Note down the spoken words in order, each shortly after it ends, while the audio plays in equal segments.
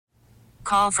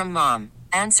Call from mom.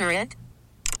 Answer it.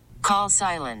 Call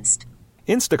silenced.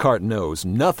 Instacart knows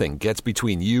nothing gets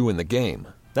between you and the game.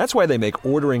 That's why they make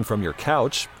ordering from your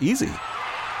couch easy.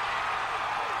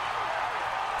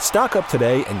 Stock up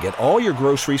today and get all your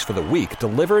groceries for the week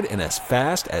delivered in as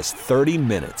fast as 30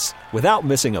 minutes without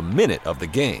missing a minute of the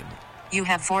game. You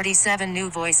have 47 new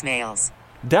voicemails.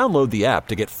 Download the app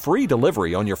to get free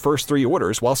delivery on your first 3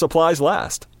 orders while supplies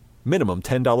last. Minimum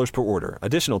 $10 per order.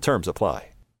 Additional terms apply.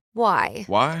 Why?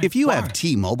 If you have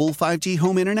T-Mobile 5G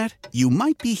home internet, you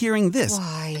might be hearing this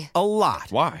Why? a lot.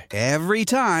 Why? Every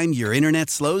time your internet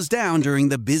slows down during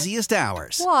the busiest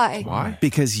hours. Why?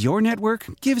 Because your network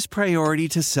gives priority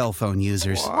to cell phone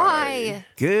users. Why?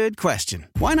 Good question.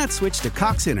 Why not switch to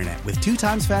Cox Internet with 2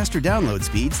 times faster download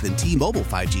speeds than T-Mobile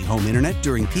 5G home internet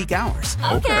during peak hours?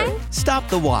 Okay. Stop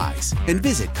the whys and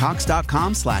visit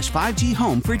cox.com/5G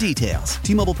home for details.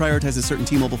 T-Mobile prioritizes certain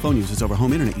T-Mobile phone users over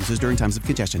home internet users during times of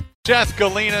congestion. Seth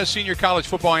Galina, senior college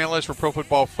football analyst for Pro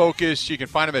Football Focus. You can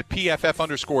find him at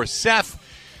PFF_Seth.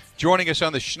 Joining us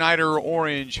on the Schneider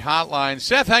Orange Hotline.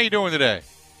 Seth, how you doing today?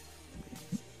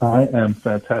 I am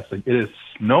fantastic. It is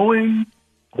snowing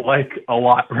like a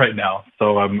lot right now,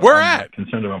 so I'm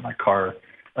concerned about my car.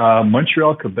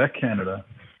 Montreal, Quebec, Canada.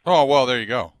 Oh, well, there you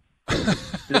go.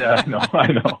 Yeah,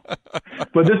 I know.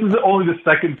 But this is only the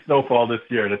second snowfall this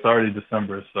year, and it's already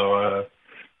December, so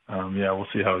we'll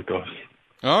see how it goes.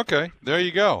 Okay, there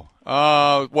you go.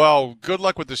 Well, good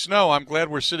luck with the snow. I'm glad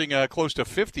we're sitting close to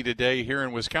 50 today here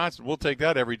in Wisconsin. We'll take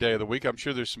that every day of the week. I'm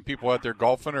sure there's some people out there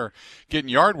golfing or getting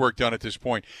yard work done at this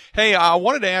point. Hey, I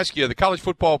wanted to ask you, the college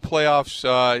football playoffs,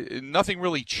 nothing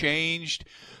really changed.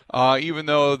 Even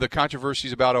though the controversy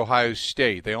is about Ohio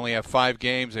State. They only have 5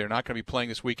 games. They're not going to be playing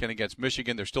this weekend against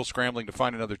Michigan. They're still scrambling to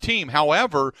find another team.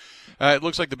 However, it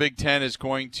looks like the Big Ten is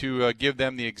going to give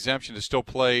them the exemption to still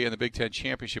play in the Big Ten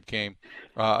championship game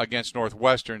against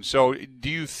Northwestern. So do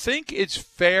you think it's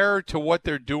fair to what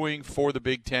they're doing for the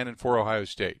Big Ten and for Ohio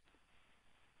State?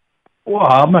 Well,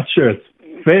 I'm not sure it's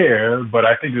fair, but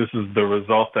I think this is the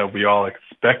result that we all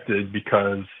expected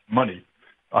because money.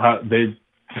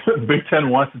 Big Ten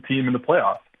wants a team in the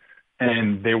playoffs,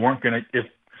 and they weren't going to. If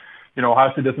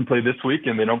Ohio State doesn't play this week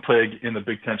and they don't play in the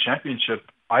Big Ten championship,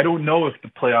 I don't know if the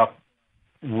playoff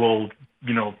will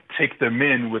take them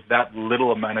in with that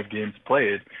little amount of games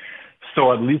played.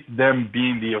 So at least them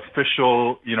being the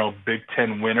official Big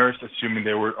Ten winners, assuming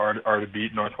they are to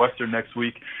beat Northwestern next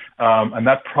week, and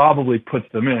that probably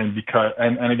puts them in because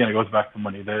and again it goes back to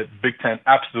money. The Big Ten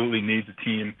absolutely needs a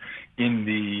team in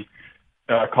the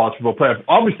college football playoff.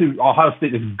 Obviously, Ohio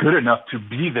State is good enough to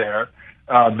be there.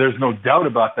 There's no doubt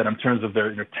about that in terms of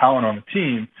their talent on the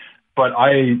team. But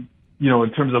in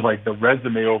terms of like the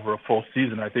resume over a full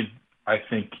season, I think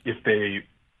if they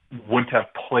wouldn't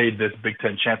have played this Big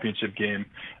Ten championship game,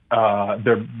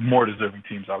 they're more deserving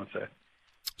teams, I would say.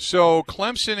 So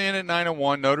Clemson in at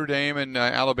 9-1, Notre Dame and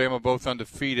Alabama both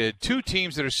undefeated. 2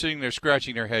 teams that are sitting there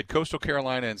scratching their head, Coastal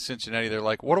Carolina and Cincinnati. They're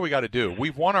like, what do we got to do?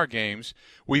 We've won our games.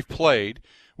 We've played.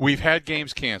 We've had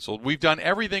games canceled. We've done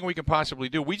everything we can possibly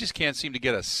do. We just can't seem to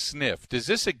get a sniff. Does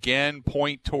this again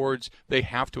point towards they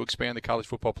have to expand the college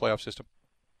football playoff system?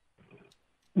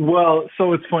 Well,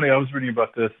 so it's funny. I was reading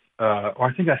about this, or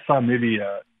I think I saw maybe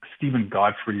Stephen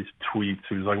Godfrey's tweets,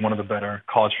 who's like one of the better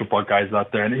college football guys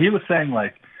out there. And he was saying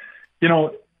like,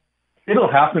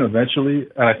 it'll happen eventually,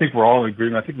 and I think we're all in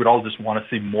agreement. I think we'd all just want to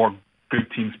see more good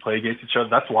teams play against each other.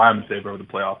 That's why I'm in favor of the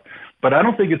playoff. But I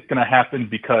don't think it's going to happen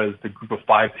because the group of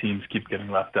 5 teams keep getting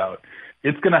left out.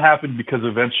 It's going to happen because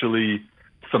eventually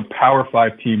some Power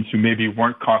 5 teams who maybe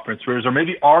weren't conference winners or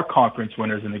maybe are conference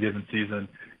winners in a given season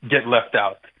get left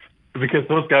out. Because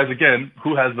those guys, again,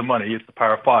 who has the money? It's the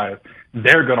Power 5.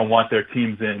 They're going to want their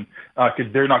teams in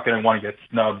because they're not going to want to get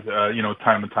snubbed,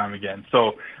 time and time again.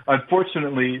 So,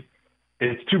 unfortunately,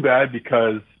 it's too bad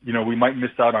because, we might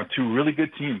miss out on 2 really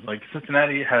good teams. Like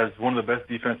Cincinnati has one of the best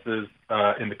defenses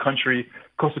in the country.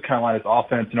 Coastal Carolina's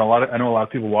offense, I know a lot of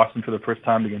people watched them for the first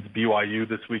time against BYU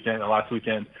this weekend, last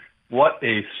weekend. What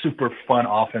a super fun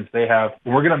offense they have.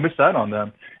 We're going to miss out on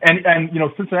them. And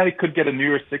Cincinnati could get a New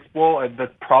Year's Six Bowl.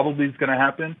 That probably is going to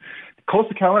happen.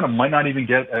 Coastal Carolina might not even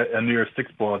get a New Year's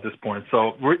Six Bowl at this point.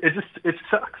 So it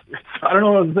sucks. I don't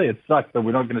know what to say. It sucks that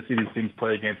we're not going to see these teams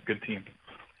play against good teams.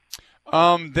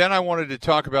 Then I wanted to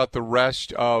talk about the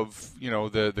rest of,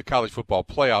 the college football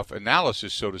playoff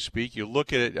analysis, so to speak. You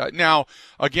look at it. Now,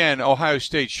 again, Ohio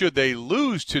State, should they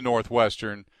lose to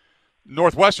Northwestern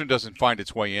doesn't find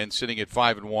its way in, sitting at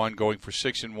 5-1, going for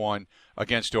 6-1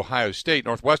 against Ohio State.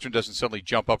 Northwestern doesn't suddenly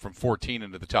jump up from 14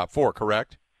 into the top 4,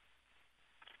 correct?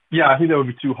 Yeah, I think that would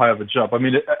be too high of a jump. I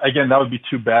mean, again, that would be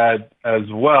too bad as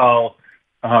well.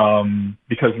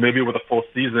 because maybe with a full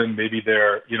season, maybe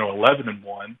they're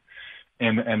 11-1,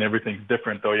 and everything's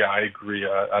different. Though, yeah, I agree.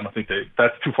 I don't think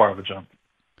that's too far of a jump.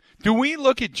 Do we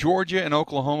look at Georgia and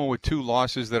Oklahoma with 2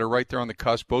 losses that are right there on the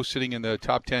cusp, both sitting in the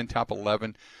top 10, top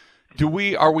 11?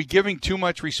 Are we giving too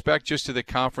much respect just to the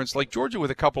conference? Like Georgia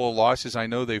with a couple of losses, I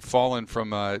know they've fallen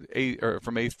from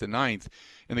 8th to 9th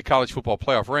in the college football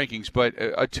playoff rankings, but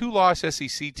a 2-loss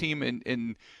SEC team,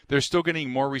 and they're still getting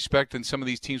more respect than some of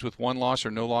these teams with 1 loss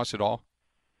or no loss at all?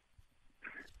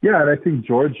 Yeah, and I think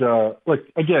Georgia,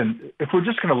 again, if we're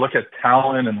just going to look at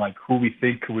talent and who we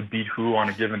think would beat who on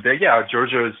a given day, yeah,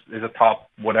 Georgia is a top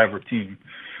whatever team.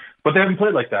 But they haven't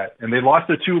played like that, and they lost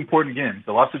their 2 important games.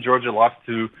 They lost to Georgia, lost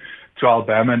to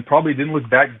Alabama, and probably didn't look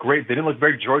that great. They didn't look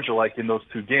very Georgia-like in those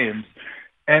 2 games.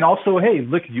 And also, hey,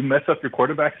 look, you mess up your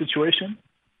quarterback situation,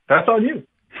 that's on you.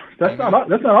 That's not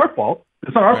our fault.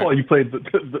 It's not our fault you played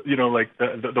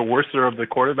the worser of the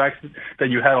quarterbacks that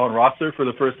you had on roster for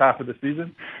the first half of the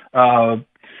season.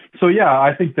 So yeah,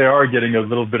 I think they are getting a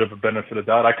little bit of a benefit of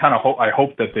that. I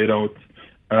hope that they don't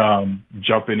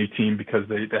jump any team because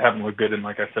they haven't looked good in,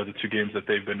 like I said, the 2 games that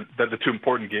the 2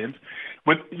 important games.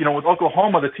 With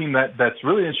Oklahoma, the team that's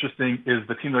really interesting is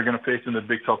the team they're going to face in the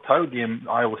Big 12 title game,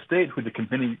 Iowa State, who the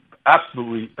committee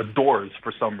absolutely adores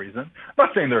for some reason. I'm not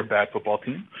saying they're a bad football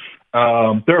team.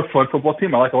 They're a fun football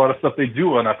team. I like a lot of stuff they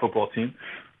do on that football team,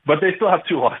 but they still have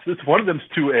 2 losses. One of them's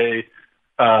to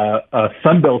a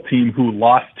Sun Belt team who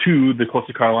lost to the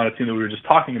Coastal Carolina team that we were just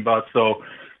talking about. So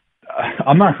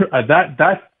I'm not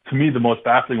that's to me the most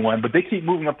baffling one. But they keep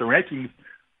moving up the rankings.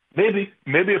 Maybe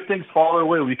if things fall their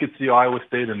way, we could see Iowa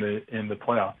State in the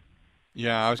playoff.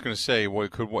 Yeah, I was going to say,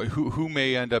 who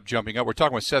may end up jumping up? We're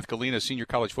talking with Seth Galina, senior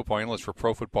college football analyst for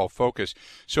Pro Football Focus.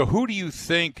 So who do you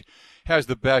think has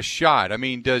the best shot? I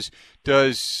mean, does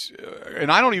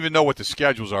and I don't even know what the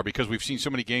schedules are because we've seen so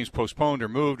many games postponed or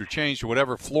moved or changed or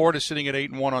whatever. Florida sitting at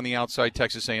 8-1 on the outside,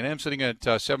 Texas A&M sitting at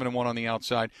 7-1 on the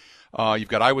outside. You've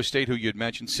got Iowa State, who you had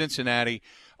mentioned, Cincinnati.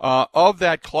 Of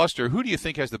that cluster, who do you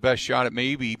think has the best shot at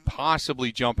maybe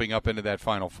possibly jumping up into that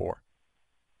Final Four?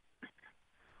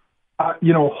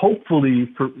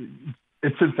 Hopefully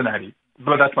it's Cincinnati,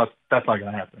 but that's not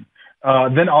going to happen.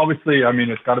 Then obviously, I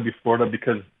mean, it's got to be Florida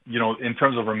because in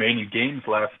terms of remaining games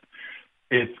left,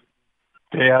 they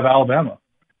have Alabama,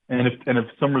 and if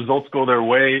some results go their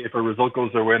way, if a result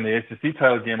goes their way in the ACC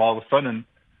title game, all of a sudden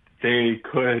they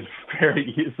could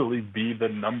very easily be the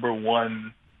number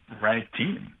 1 ranked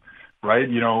team, right?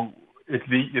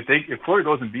 If Florida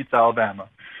goes and beats Alabama,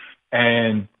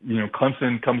 and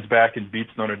Clemson comes back and beats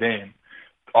Notre Dame,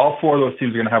 all 4 of those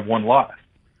teams are going to have 1 loss.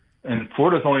 And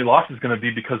Florida's only loss is going to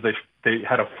be because they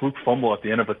had a fluke fumble at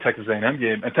the end of a Texas A&M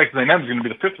game, and Texas A&M is going to be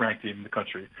the 5th ranked team in the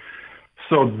country.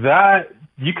 So that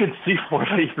you could see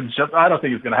Florida even jump. I don't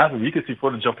think it's going to happen. You could see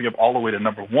Florida jumping up all the way to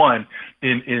number 1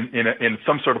 in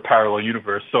some sort of parallel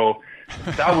universe. So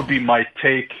that would be my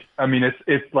take. I mean,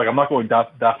 it's like I'm not going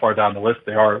that far down the list.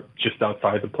 They are just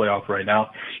outside the playoff right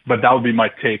now. But that would be my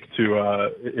take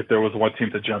to if there was one team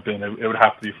to jump in, it would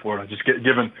have to be Florida, just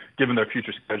given their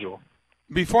future schedule.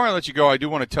 Before I let you go, I do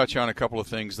want to touch on a couple of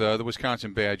things. The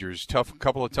Wisconsin Badgers,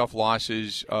 couple of tough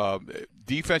losses.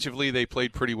 Defensively, they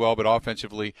played pretty well, but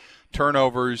offensively,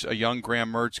 turnovers. A young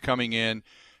Graham Mertz coming in,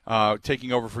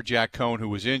 taking over for Jack Cohn, who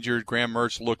was injured. Graham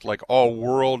Mertz looked like all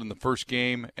world in the first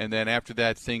game, and then after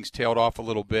that, things tailed off a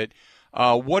little bit.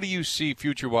 What do you see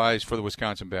future-wise for the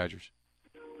Wisconsin Badgers?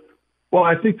 Well,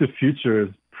 I think the future is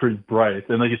pretty bright,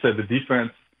 and like you said, the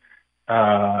defense.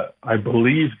 I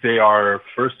believe they are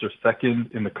 1st or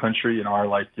 2nd in the country in our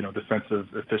defensive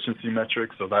efficiency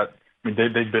metrics. So that they've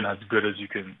been as good as you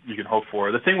can hope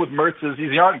for. The thing with Mertz is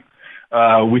he's young.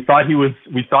 We thought he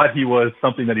was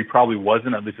something that he probably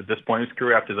wasn't, at least at this point in his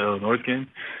career after the Illinois game.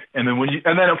 And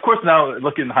then of course now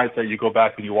looking in hindsight, you go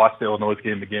back and you watch the Illinois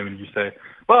game and you say,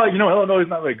 well, Illinois is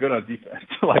not very good on defense.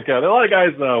 There are a lot of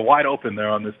guys wide open there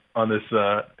on this.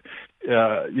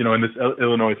 In this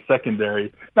Illinois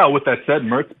secondary. Now, with that said,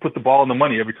 Mertz put the ball in the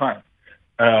money every time.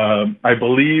 I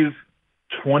believe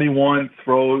 21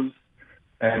 throws,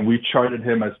 and we charted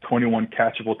him as 21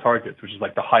 catchable targets, which is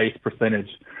like the highest percentage,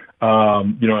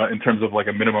 in terms of like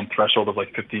a minimum threshold of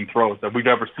like 15 throws that we've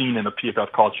ever seen in the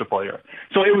PFF college football year.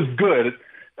 So it was good.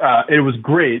 It was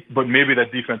great, but maybe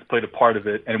that defense played a part of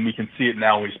it, and we can see it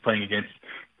now when he's playing against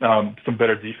some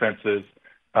better defenses.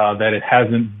 That it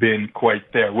hasn't been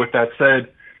quite there. With that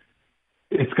said,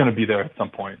 it's going to be there at some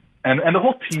point, and the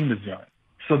whole team is young.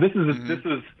 So this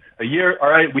is a year. All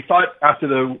right, we thought after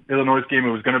the Illinois game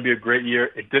it was going to be a great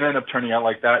year. It didn't end up turning out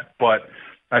like that, but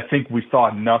I think we saw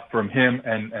enough from him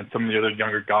and some of the other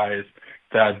younger guys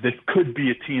that this could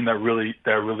be a team that really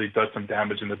does some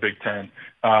damage in the Big Ten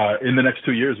in the next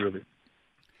 2 years, really.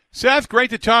 Seth, great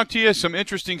to talk to you. Some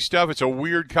interesting stuff. It's a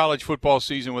weird college football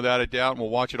season without a doubt, and we'll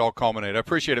watch it all culminate. I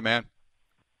appreciate it, man.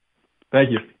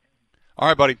 Thank you. All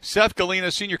right, buddy. Seth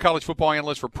Galina, senior college football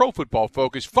analyst for Pro Football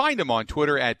Focus. Find him on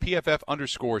Twitter at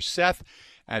PFF_Seth,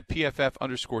 at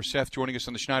PFF_Seth, joining us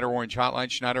on the Schneider Orange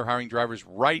Hotline. Schneider hiring drivers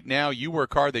right now. You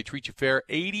work hard. They treat you fair.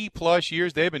 80-plus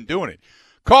years they've been doing it.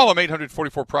 Call them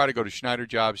 844-PRIDE or go to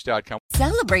SchneiderJobs.com.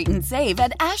 Celebrate and save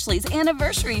at Ashley's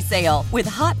Anniversary Sale. With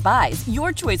Hot Buys,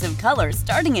 your choice of colors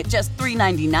starting at just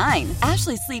 $3.99.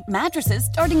 Ashley Sleep mattresses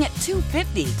starting at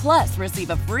 $2.50. Plus, receive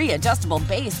a free adjustable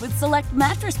base with select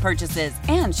mattress purchases.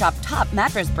 And shop top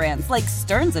mattress brands like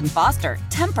Stearns & Foster,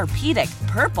 Tempur-Pedic,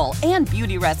 Purple, and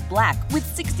Beautyrest Black with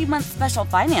 60-month special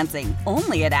financing.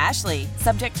 Only at Ashley.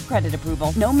 Subject to credit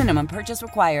approval. No minimum purchase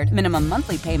required. Minimum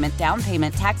monthly payment, down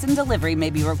payment, tax, and delivery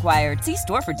may be required. See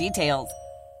store for details.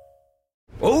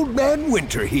 Old Man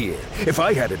Winter here. If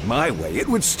I had it my way, it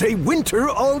would stay winter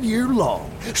all year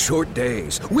long. Short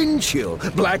days, wind chill,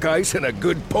 black ice, and a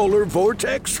good polar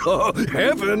vortex. Oh,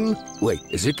 heaven! Wait,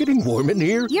 is it getting warm in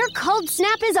here? Your cold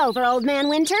snap is over, Old Man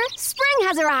Winter. Spring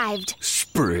has arrived.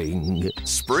 Spring.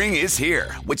 Spring is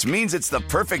here, which means it's the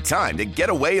perfect time to get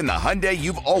away in the Hyundai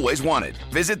you've always wanted.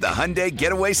 Visit the Hyundai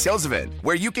Getaway Sales Event,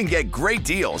 where you can get great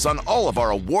deals on all of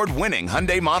our award-winning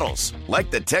Hyundai models,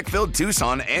 like the tech-filled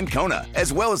Tucson and Kona,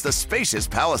 as well as the spacious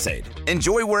Palisade.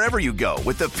 Enjoy wherever you go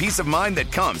with the peace of mind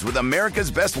that comes with America's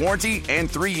best warranty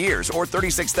and 3 years or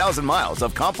 36,000 miles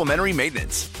of complimentary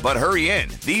maintenance. But hurry in,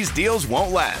 these deals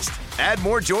won't last. Add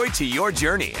more joy to your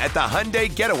journey at the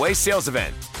Hyundai Getaway Sales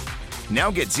Event. Now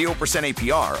get 0%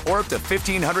 APR or up to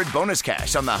 $1,500 bonus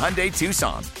cash on the Hyundai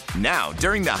Tucson. Now,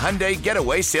 during the Hyundai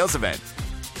Getaway Sales Event.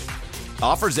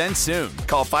 Offers end soon.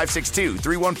 Call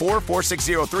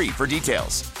 562-314-4603 for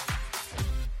details.